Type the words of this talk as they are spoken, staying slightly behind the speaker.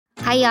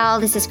Hi, y'all.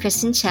 This is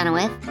Kristen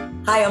Chenoweth.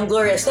 Hi, I'm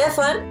Gloria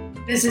Stefan.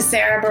 This is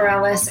Sarah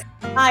Bareilles.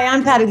 Hi,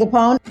 I'm Patty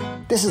Lapone.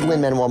 This is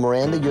Lin-Manuel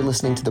Miranda. You're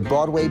listening to the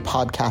Broadway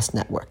Podcast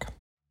Network.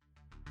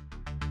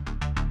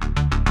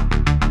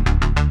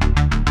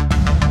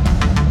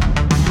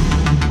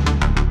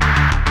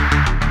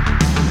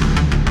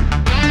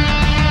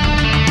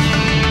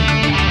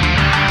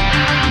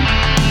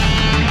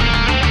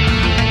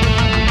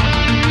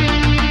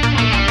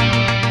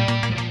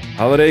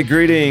 Holiday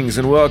greetings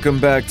and welcome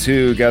back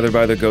to Gathered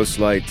by the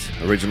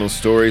Ghostlight, original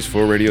stories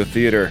for radio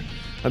theater.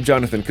 I'm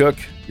Jonathan Cook,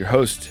 your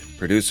host,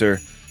 producer,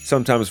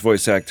 sometimes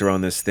voice actor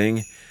on this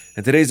thing.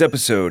 And today's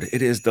episode,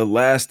 it is the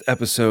last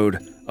episode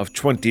of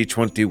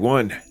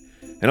 2021.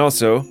 And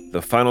also,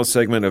 the final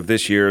segment of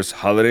this year's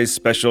holiday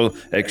special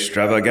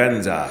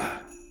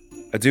extravaganza.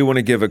 I do want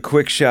to give a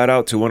quick shout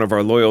out to one of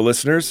our loyal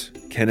listeners,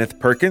 Kenneth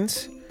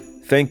Perkins.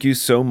 Thank you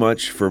so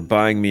much for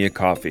buying me a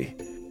coffee.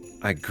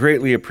 I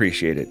greatly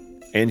appreciate it.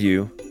 And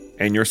you,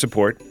 and your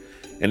support.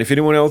 And if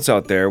anyone else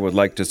out there would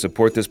like to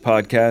support this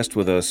podcast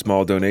with a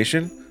small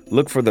donation,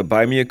 look for the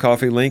Buy Me a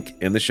Coffee link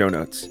in the show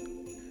notes.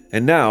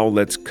 And now,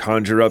 let's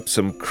conjure up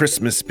some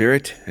Christmas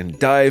spirit and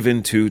dive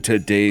into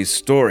today's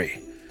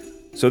story.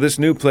 So this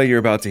new play you're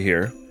about to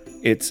hear,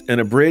 it's an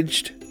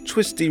abridged,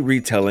 twisty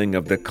retelling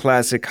of the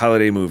classic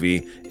holiday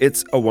movie,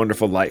 It's a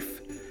Wonderful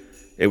Life.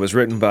 It was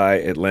written by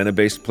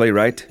Atlanta-based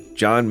playwright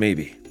John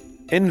Mabey.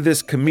 In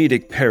this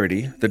comedic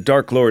parody, the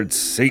Dark Lord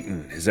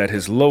Satan is at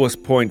his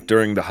lowest point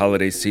during the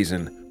holiday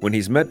season when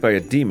he's met by a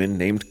demon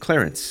named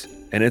Clarence.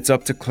 And it's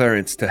up to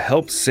Clarence to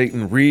help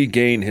Satan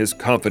regain his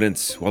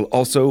confidence while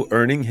also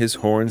earning his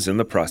horns in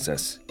the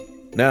process.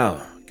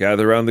 Now,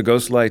 gather around the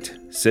ghost light,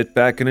 sit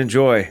back and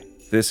enjoy.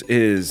 This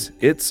is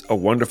It's a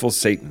Wonderful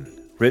Satan,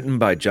 written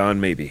by John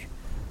Mabey.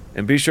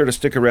 And be sure to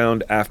stick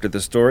around after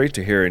the story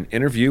to hear an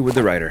interview with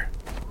the writer.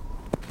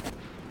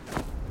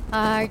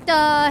 Hark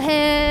the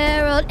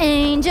herald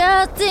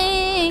angels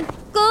sing,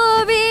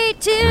 glory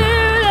to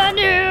the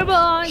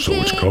newborn So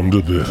King. it's come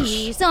to this.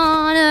 Peace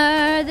on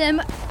earth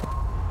and...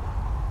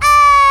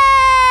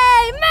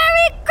 Hey!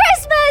 Merry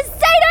Christmas,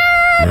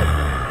 Satan!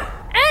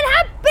 And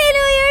Happy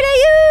New Year to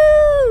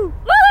you!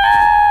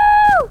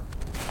 Woo!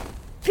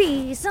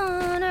 Peace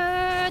on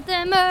earth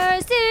and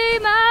mercy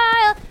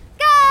mild,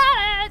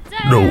 God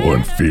and No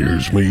one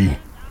fears me.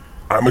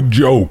 I'm a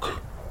joke.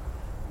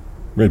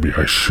 Maybe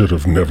I should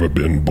have never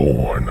been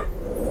born.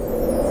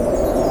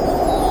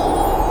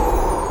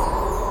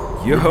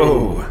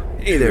 Yo!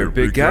 Hey there,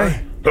 big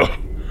guy.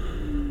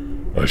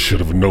 I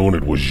should have known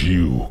it was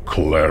you,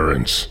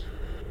 Clarence.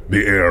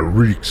 The air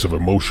reeks of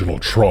emotional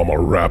trauma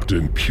wrapped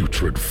in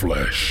putrid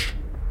flesh.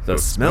 The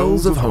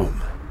smells of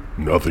home.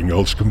 Nothing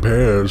else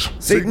compares.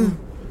 Satan,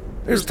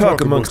 there's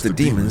talk amongst the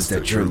demons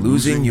that you're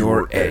losing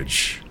your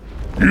edge.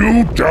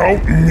 You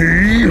doubt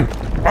me?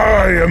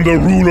 I am the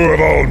ruler of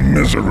all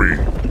misery.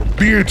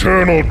 The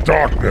eternal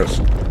darkness,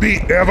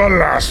 the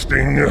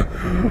everlasting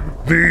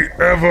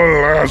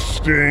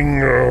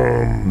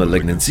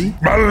Malignancy?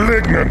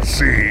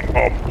 malignancy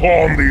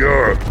upon the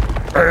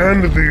earth,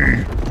 and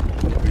the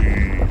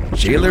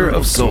Jailer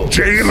of souls.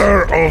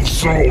 jailer of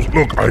souls.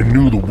 Look, I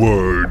knew the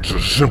words,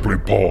 simply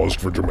paused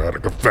for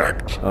dramatic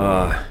effect.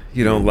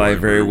 You don't lie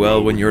very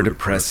well when you're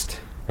depressed.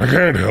 I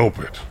can't help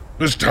it.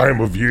 This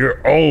time of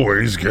year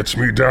always gets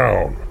me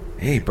down.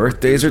 Hey,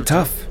 birthdays are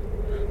tough.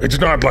 It's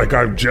not like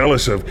I'm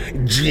jealous of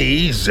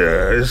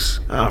Jesus.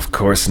 Of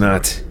course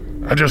not.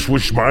 I just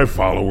wish my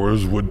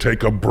followers would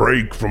take a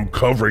break from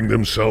covering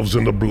themselves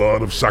in the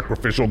blood of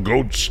sacrificial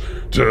goats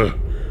to,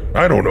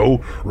 I don't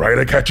know, write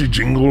a catchy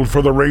jingle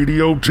for the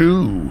radio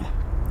too.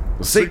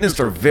 Well, Satanists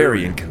are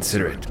very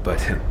inconsiderate, but,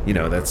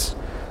 that's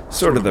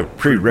sort of the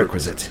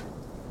prerequisite.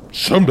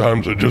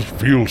 Sometimes I just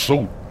feel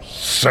so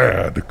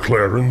sad,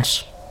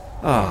 Clarence.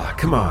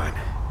 Come on.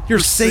 You're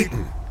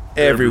Satan.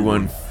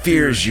 Everyone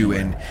fears you,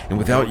 and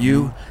without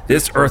you,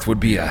 this earth would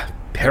be a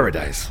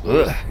paradise.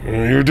 Ugh.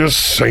 You're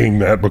just saying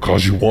that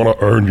because you want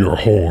to earn your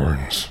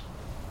horns.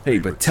 Hey,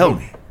 but tell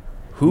me,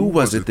 who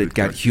was it that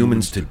got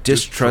humans to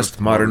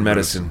distrust modern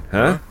medicine,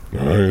 huh?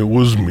 It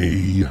was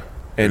me.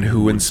 And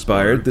who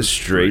inspired the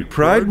straight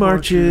pride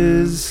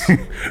marches?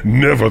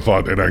 Never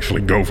thought they'd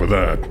actually go for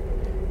that.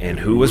 And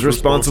who was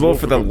responsible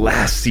for the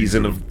last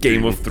season of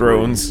Game of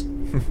Thrones?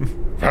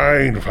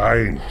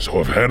 Fine. So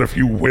I've had a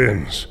few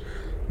wins.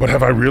 But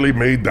have I really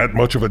made that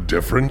much of a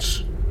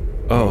difference?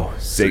 Oh,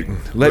 Satan,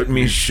 let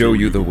me show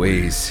you the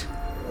ways.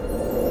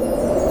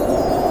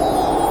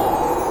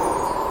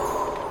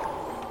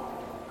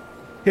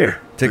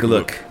 Here, take a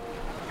look.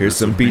 Here's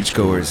some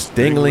beachgoers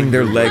dangling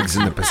their legs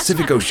in the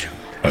Pacific Ocean.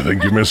 I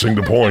think you're missing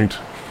the point.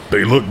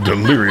 They look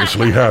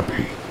deliriously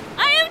happy.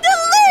 I am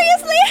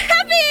deliriously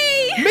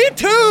happy! Me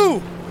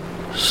too!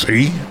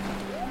 See?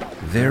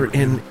 They're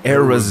in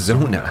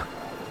Arizona.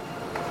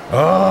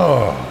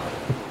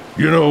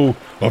 You know,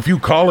 a few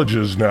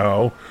colleges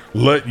now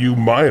let you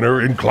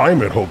minor in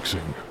climate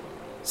hoaxing.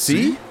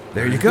 See?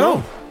 There you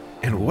go.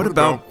 And what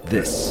about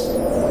this?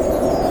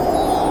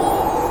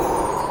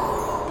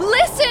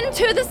 Listen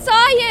to the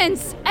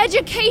science.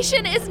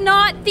 Education is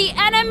not the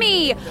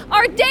enemy.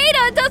 Our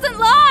data doesn't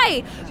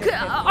lie.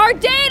 Our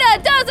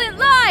data doesn't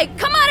lie.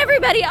 Come on,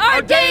 everybody.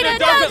 Our data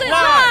doesn't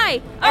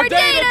lie. Our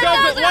data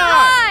doesn't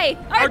lie.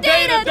 Our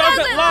data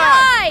doesn't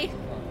lie.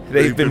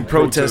 They've been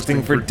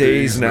protesting for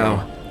days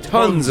now.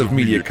 Tons of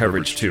media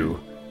coverage, too.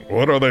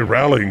 What are they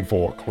rallying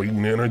for?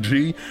 Clean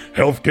energy?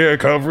 Healthcare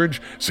coverage?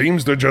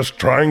 Seems they're just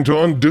trying to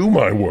undo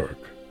my work.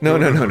 No.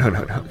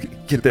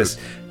 Get this.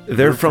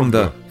 They're from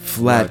the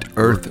Flat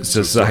Earth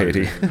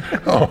Society.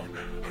 Oh,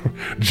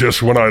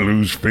 just when I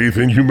lose faith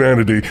in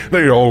humanity,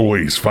 they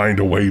always find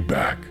a way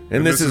back.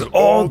 And this is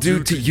all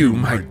due to you,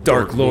 my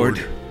Dark Lord.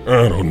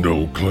 I don't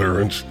know,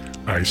 Clarence.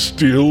 I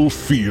still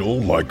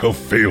feel like a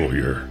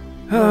failure.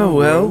 Oh,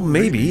 well,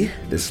 maybe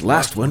this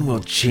last one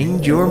will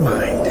change your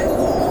mind.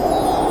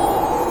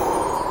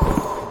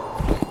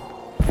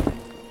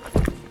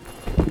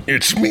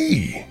 It's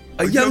me.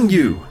 A young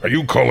you. Are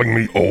you calling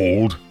me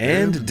old?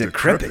 And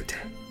decrepit.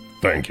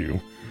 Thank you.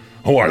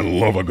 Oh, I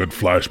love a good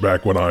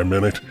flashback when I'm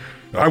in it.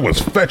 I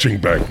was fetching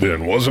back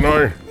then, wasn't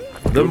I?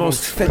 The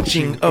most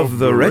fetching of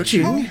the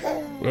retching.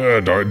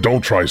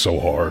 Don't try so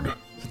hard.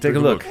 Take a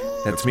look.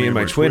 That's me and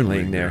my twin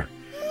laying there.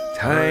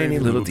 Tiny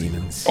little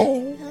demons.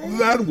 Oh,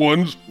 that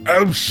one's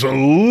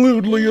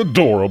absolutely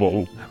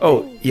adorable.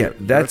 Oh, yeah,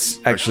 that's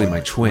actually my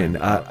twin.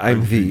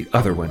 I'm the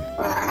other one.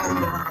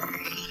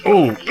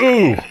 Oh,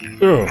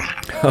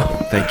 Oh,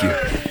 thank you.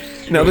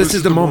 Now, this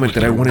is the moment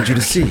that I wanted you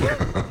to see.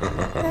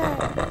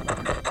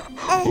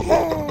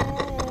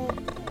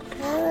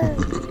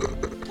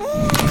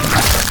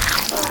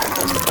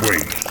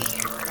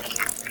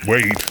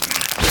 Wait.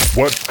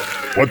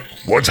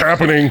 What's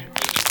happening?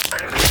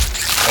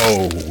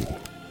 Oh,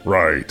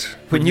 right.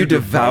 When you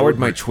devoured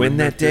my twin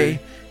that day,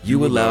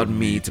 you allowed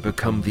me to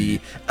become the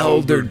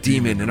elder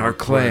demon in our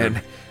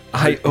clan.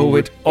 I owe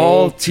it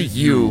all to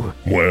you.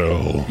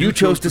 Well, You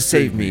chose to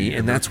save me,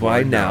 and that's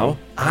why now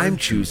I'm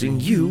choosing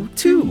you,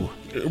 too.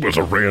 it was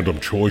a random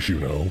choice,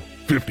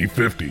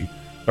 50-50.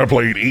 I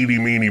played eeny,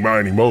 meeny,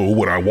 miny, moe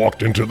when I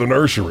walked into the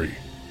nursery.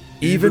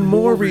 Even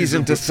more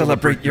reason to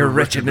celebrate your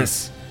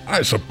wretchedness.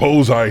 I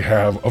suppose I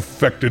have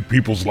affected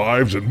people's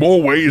lives in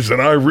more ways than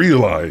I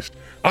realized.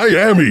 I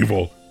am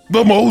evil.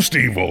 The most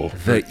evil.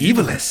 The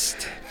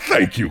evilest.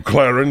 Thank you,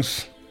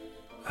 Clarence.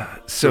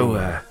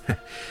 So,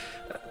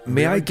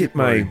 may I get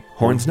my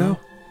horns now?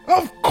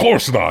 Of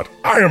course not.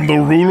 I am the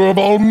ruler of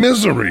all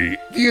misery,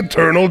 the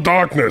eternal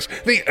darkness,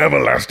 the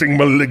everlasting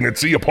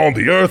malignancy upon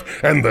the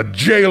earth, and the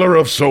jailer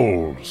of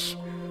souls.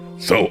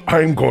 So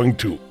I'm going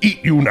to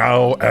eat you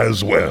now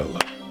as well.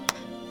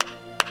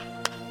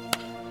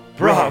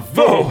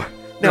 Bravo!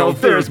 Now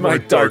there's my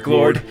Dark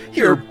Lord.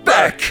 You're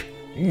back!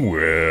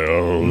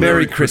 Well...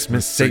 Merry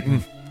Christmas,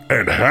 Satan.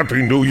 And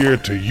Happy New Year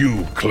to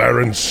you,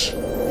 Clarence.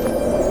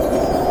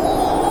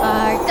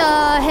 Hark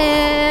the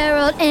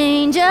herald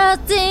angels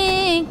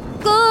sing,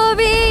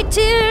 glory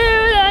to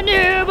the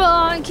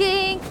newborn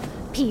King.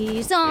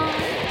 Peace on.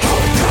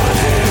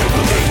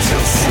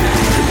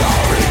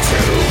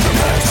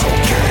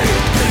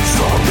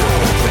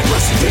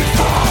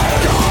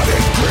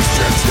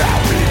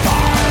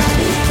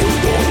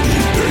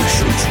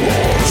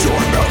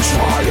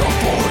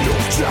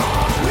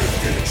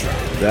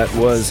 That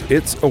was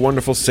It's a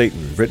Wonderful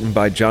Satan, written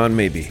by John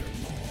Mabey.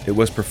 It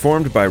was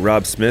performed by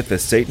Rob Smith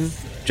as Satan,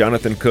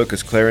 Jonathan Cook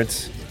as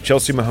Clarence,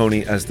 Chelsea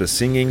Mahoney as the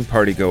singing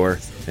partygoer,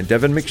 and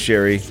Devin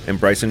McSherry and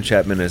Bryson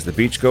Chapman as the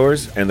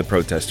beachgoers and the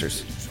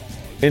protesters.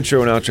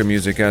 Intro and outro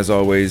music, as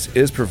always,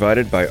 is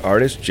provided by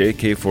artist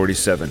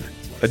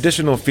JK47.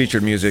 Additional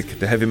featured music,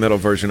 the heavy metal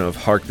version of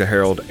Hark the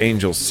Herald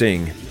Angels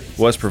Sing,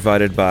 was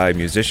provided by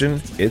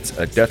musician It's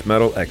a Death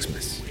Metal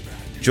Xmas.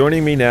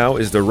 Joining me now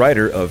is the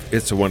writer of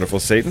It's a Wonderful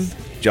Satan,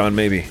 John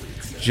Mabey.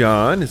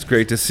 John, it's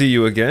great to see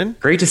you again.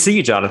 Great to see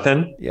you,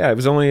 Jonathan. Yeah, it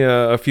was only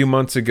a few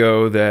months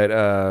ago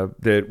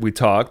that we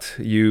talked.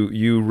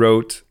 You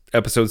wrote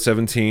episode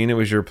 17. It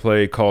was your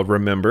play called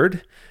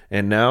Remembered.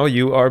 And now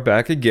you are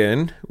back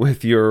again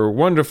with your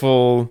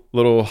wonderful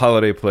little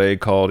holiday play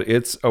called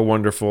It's a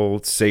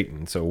Wonderful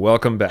Satan. So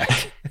welcome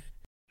back.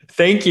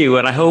 Thank you.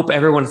 And I hope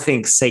everyone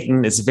thinks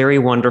Satan is very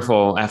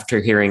wonderful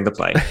after hearing the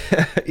play.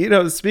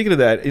 Speaking of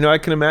that, I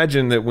can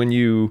imagine that when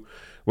you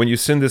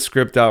send this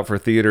script out for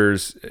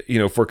theaters,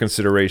 for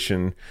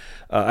consideration,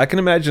 I can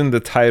imagine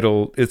the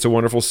title, It's a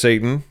Wonderful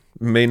Satan,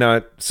 may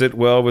not sit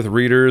well with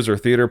readers or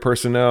theater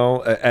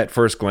personnel at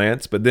first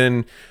glance. But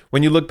then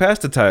when you look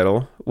past the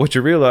title, what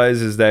you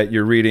realize is that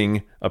you're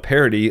reading a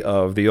parody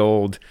of the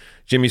old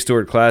Jimmy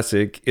Stewart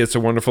classic, It's a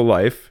Wonderful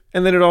Life.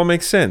 And then it all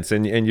makes sense.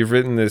 And you've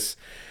written this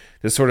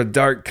sort of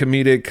dark,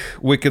 comedic,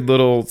 wicked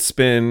little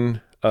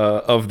spin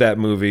of that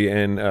movie,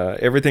 and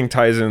everything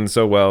ties in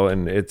so well,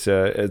 and it's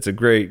a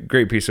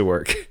great piece of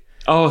work.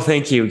 Oh,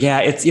 thank you. Yeah,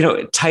 it's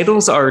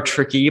titles are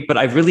tricky, but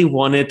I really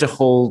wanted to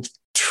hold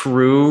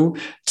true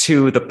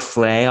to the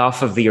play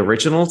off of the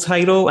original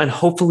title, and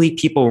hopefully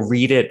people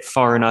read it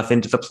far enough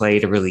into the play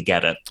to really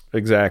get it.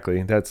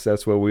 Exactly. That's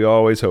what we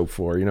always hope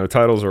for.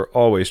 Titles are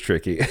always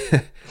tricky.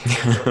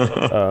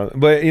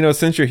 But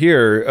since you're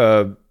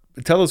here,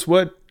 tell us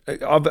what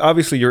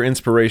obviously your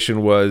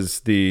inspiration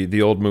was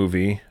the old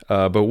movie,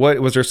 but what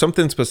was there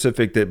something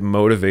specific that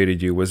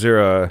motivated you? Was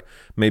there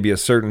maybe a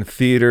certain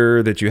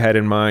theater that you had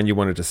in mind you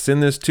wanted to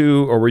send this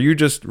to, or were you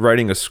just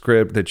writing a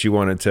script that you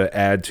wanted to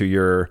add to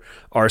your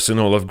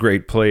arsenal of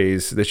great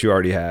plays that you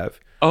already have?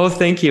 Oh,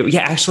 thank you.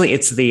 Yeah, actually,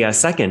 it's the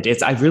second.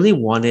 I really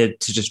wanted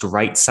to just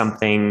write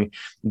something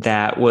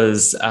that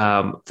was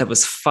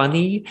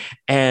funny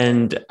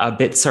and a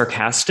bit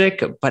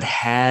sarcastic, but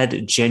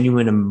had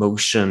genuine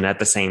emotion at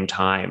the same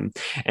time.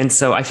 And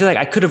so I feel like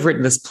I could have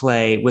written this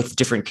play with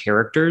different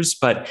characters,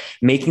 but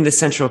making the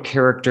central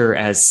character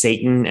as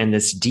Satan and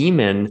this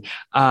demon,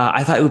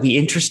 I thought it would be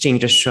interesting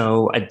to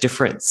show a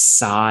different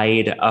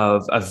side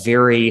of a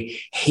very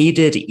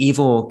hated,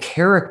 evil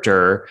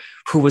character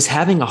who was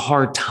having a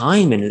hard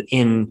time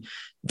in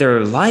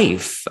their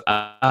life,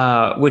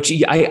 which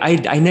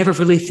I never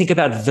really think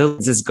about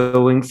villains as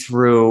going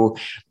through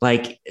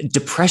like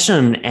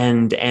depression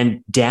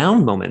and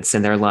down moments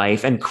in their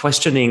life and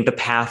questioning the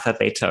path that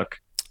they took.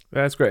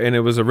 That's great. And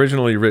it was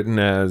originally written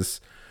as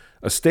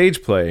a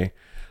stage play.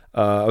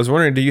 I was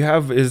wondering,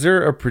 is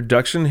there a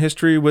production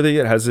history with it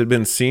yet? Has it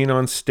been seen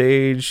on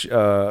stage?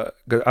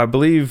 I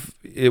believe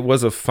it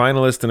was a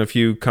finalist in a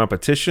few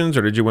competitions,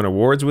 or did you win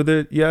awards with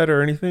it yet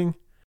or anything?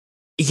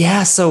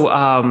 Yeah, so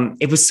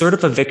it was sort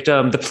of a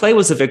victim. The play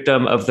was a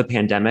victim of the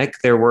pandemic.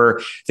 There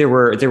were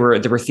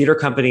theater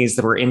companies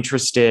that were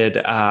interested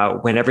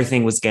when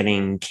everything was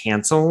getting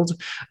canceled,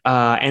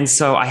 and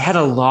so I had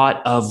a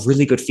lot of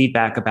really good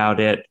feedback about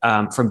it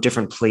from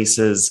different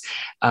places.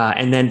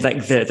 And then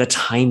like the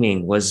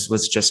timing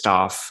was just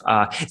off,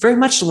 very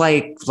much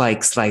like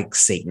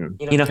Satan.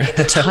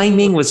 The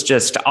timing was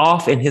just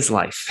off in his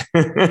life.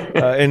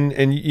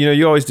 And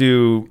you always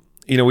do.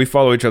 We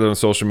follow each other on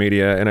social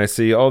media, and I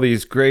see all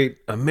these great,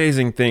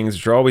 amazing things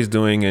that you're always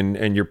doing,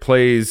 and your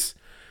plays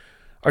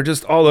are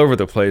just all over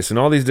the place in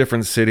all these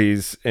different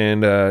cities.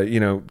 And,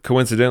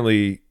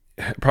 coincidentally,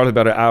 probably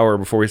about an hour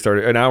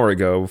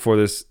ago, before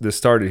this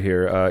started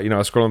here, I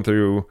was scrolling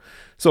through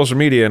social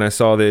media, and I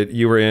saw that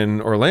you were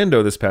in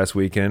Orlando this past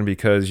weekend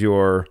because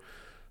your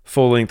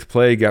full-length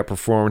play got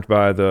performed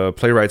by the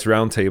Playwrights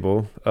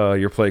Roundtable.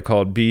 Your play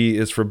called B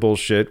is for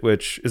Bullshit,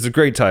 which is a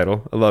great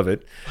title. I love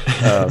it.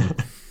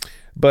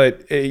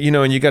 But,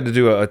 and you got to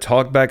do a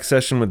talk back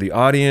session with the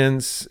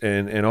audience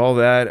and all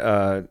that.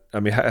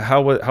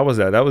 How was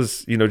that? That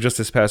was, just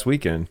this past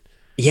weekend.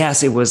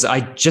 Yes, it was.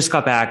 I just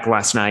got back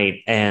last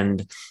night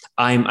and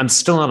I'm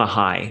still on a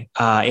high.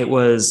 It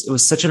was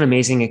such an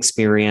amazing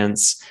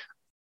experience.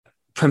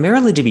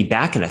 Primarily to be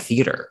back in a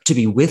theater, to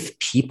be with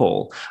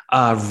people,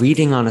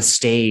 reading on a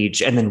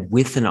stage and then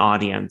with an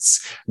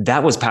audience.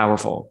 That was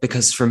powerful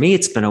because for me,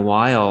 it's been a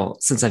while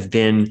since I've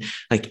been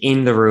like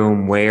in the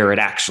room where it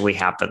actually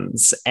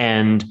happens.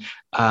 And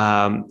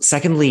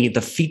secondly, the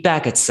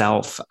feedback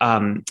itself,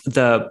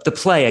 the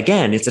play,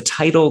 again, it's a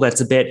title that's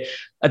a bit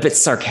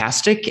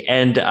sarcastic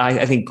and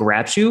I think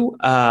grabs you.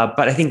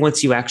 But I think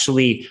once you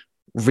actually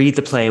read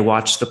the play,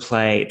 watch the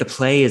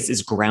play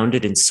is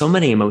grounded in so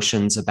many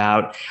emotions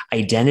about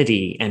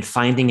identity and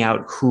finding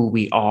out who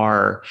we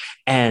are.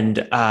 And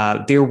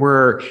there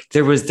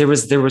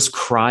was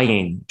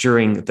crying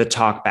during the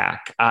talk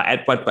back.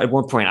 At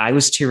one point I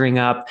was tearing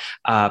up,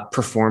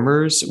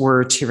 performers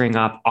were tearing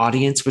up,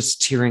 audience was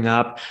tearing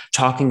up,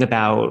 talking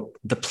about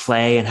the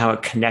play and how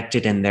it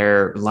connected in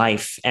their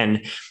life.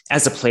 And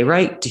as a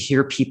playwright, to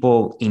hear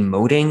people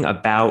emoting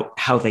about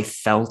how they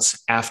felt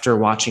after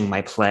watching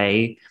my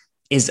play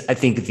is, I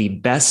think, the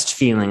best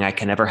feeling I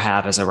can ever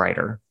have as a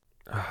writer.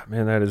 Oh,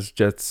 man, that is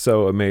just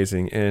so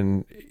amazing.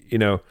 And,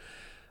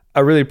 I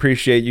really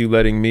appreciate you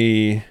letting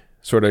me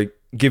sort of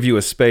give you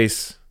a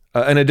space,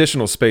 an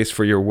additional space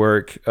for your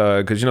work.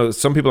 Because,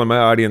 some people in my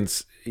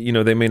audience,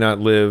 they may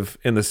not live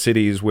in the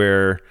cities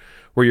where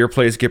your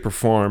plays get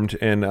performed.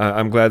 And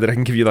I'm glad that I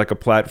can give you like a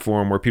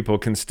platform where people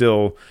can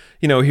still,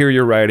 hear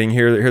your writing,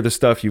 hear the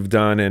stuff you've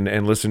done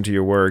and listen to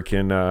your work.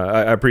 And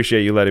I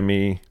appreciate you letting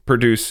me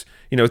produce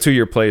to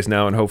your plays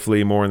now and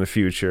hopefully more in the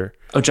future.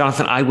 Oh,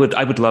 Jonathan, I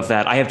would love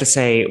that. I have to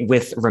say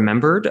with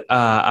Remembered,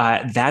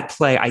 that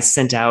play I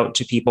sent out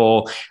to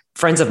people,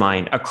 friends of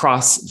mine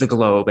across the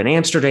globe in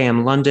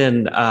Amsterdam,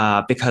 London,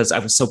 because I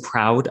was so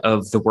proud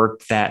of the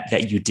work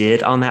that you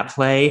did on that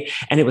play.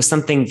 And it was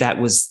something that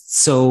was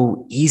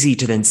so easy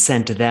to then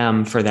send to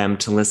them for them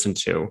to listen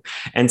to.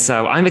 And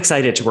so I'm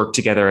excited to work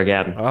together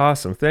again.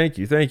 Awesome. Thank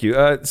you.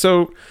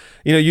 So,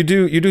 you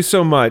do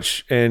so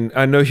much, and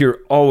I know you're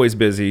always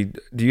busy.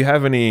 Do you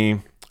have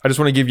I just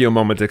want to give you a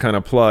moment to kind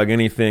of plug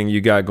anything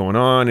you got going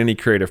on, any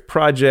creative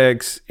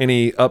projects,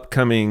 any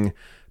upcoming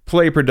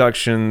play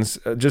productions.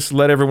 Just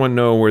let everyone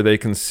know where they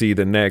can see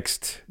the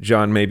next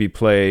John Mabey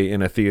play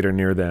in a theater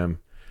near them.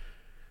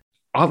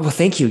 Oh, well,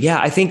 thank you. Yeah,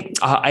 I think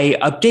I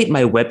update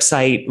my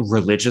website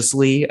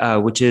religiously,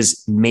 which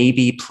is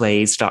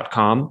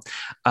mabeyplays.com,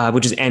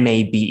 which is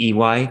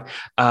Mabey.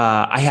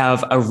 I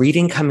have a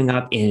reading coming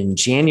up in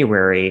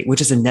January,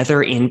 which is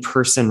another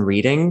in-person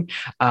reading.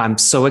 I'm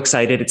so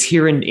excited. It's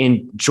here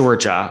in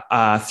Georgia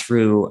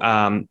through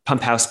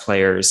Pump House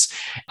Players.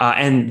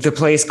 And the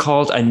play is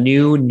called A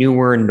New,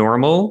 Newer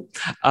Normal,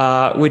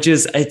 which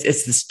is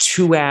it's this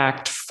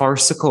 2-act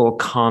farcical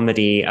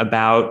comedy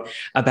about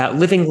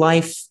living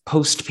life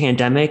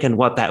post-pandemic and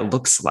what that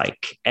looks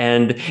like.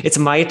 And it's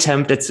my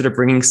attempt at sort of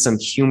bringing some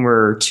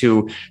humor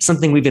to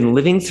something we've been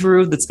living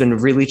through that's been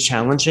really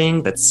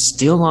challenging, that's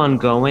still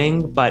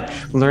ongoing, but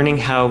learning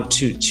how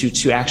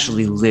to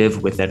actually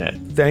live within it.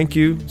 Thank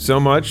you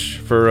so much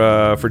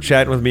for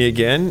chatting with me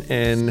again,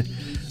 and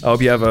I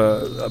hope you have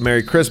a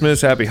Merry Christmas,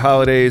 Happy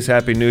Holidays,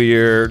 Happy New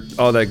Year,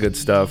 all that good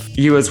stuff.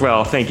 You as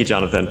well. Thank you,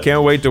 Jonathan.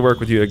 Can't wait to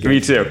work with you again.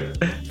 Me too.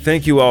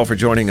 Thank you all for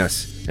joining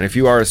us. And if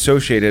you are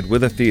associated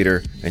with a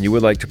theater and you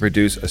would like to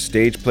produce a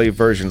stage play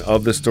version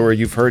of the story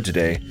you've heard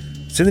today,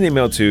 send an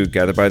email to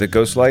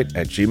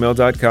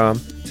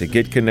gatheredbytheghostlight@gmail.com to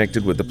get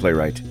connected with the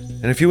playwright.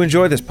 And if you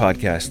enjoy this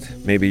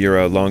podcast, maybe you're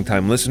a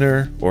longtime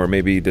listener, or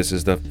maybe this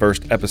is the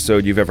first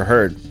episode you've ever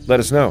heard, let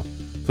us know.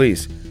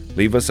 Please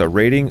leave us a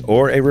rating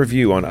or a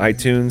review on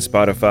iTunes,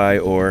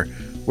 Spotify, or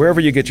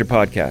wherever you get your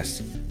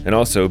podcasts. And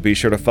also be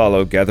sure to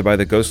follow Gathered by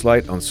the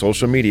Ghostlight on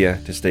social media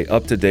to stay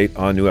up to date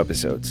on new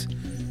episodes.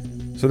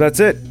 So that's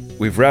it.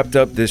 We've wrapped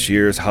up this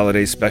year's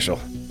holiday special.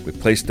 We've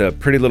placed a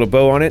pretty little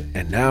bow on it,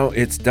 and now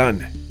it's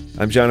done.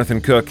 I'm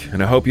Jonathan Cook,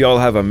 and I hope you all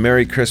have a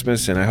Merry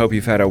Christmas, and I hope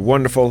you've had a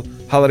wonderful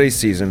holiday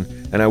season,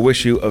 and I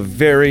wish you a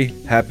very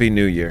Happy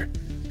New Year.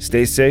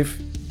 Stay safe,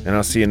 and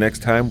I'll see you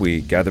next time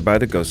we gather by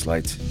the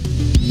Ghostlights.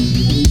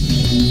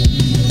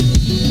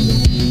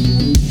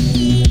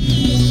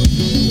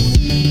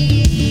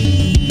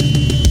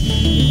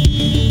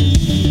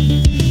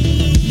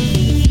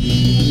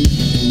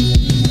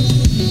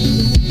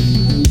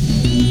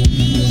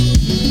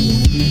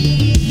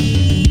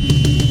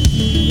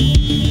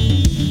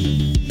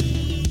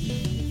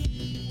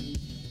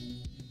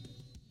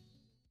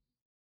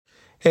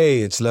 Hey,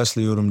 it's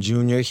Leslie Odom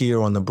Jr. here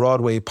on the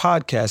Broadway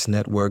Podcast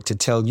Network to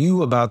tell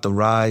you about the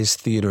Rise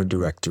Theater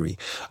Directory,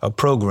 a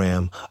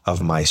program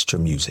of Maestro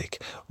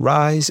Music.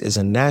 Rise is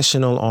a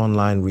national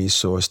online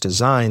resource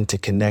designed to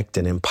connect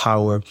and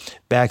empower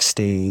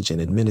backstage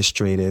and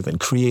administrative and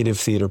creative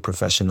theater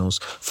professionals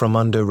from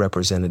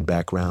underrepresented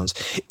backgrounds.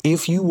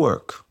 If you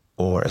work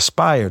or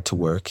aspire to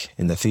work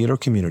in the theater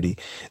community,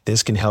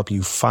 this can help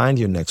you find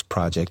your next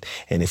project.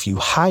 And if you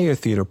hire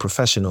theater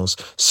professionals,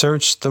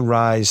 search the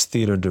Rise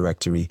Theater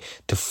Directory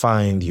to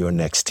find your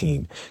next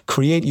team.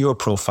 Create your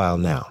profile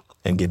now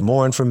and get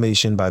more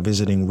information by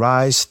visiting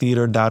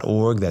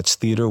risetheater.org. That's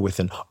theater with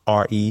an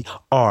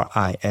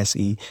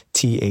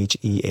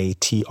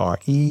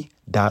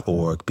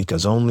RERISETHEATRE.org,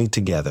 because only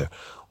together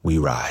we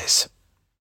rise.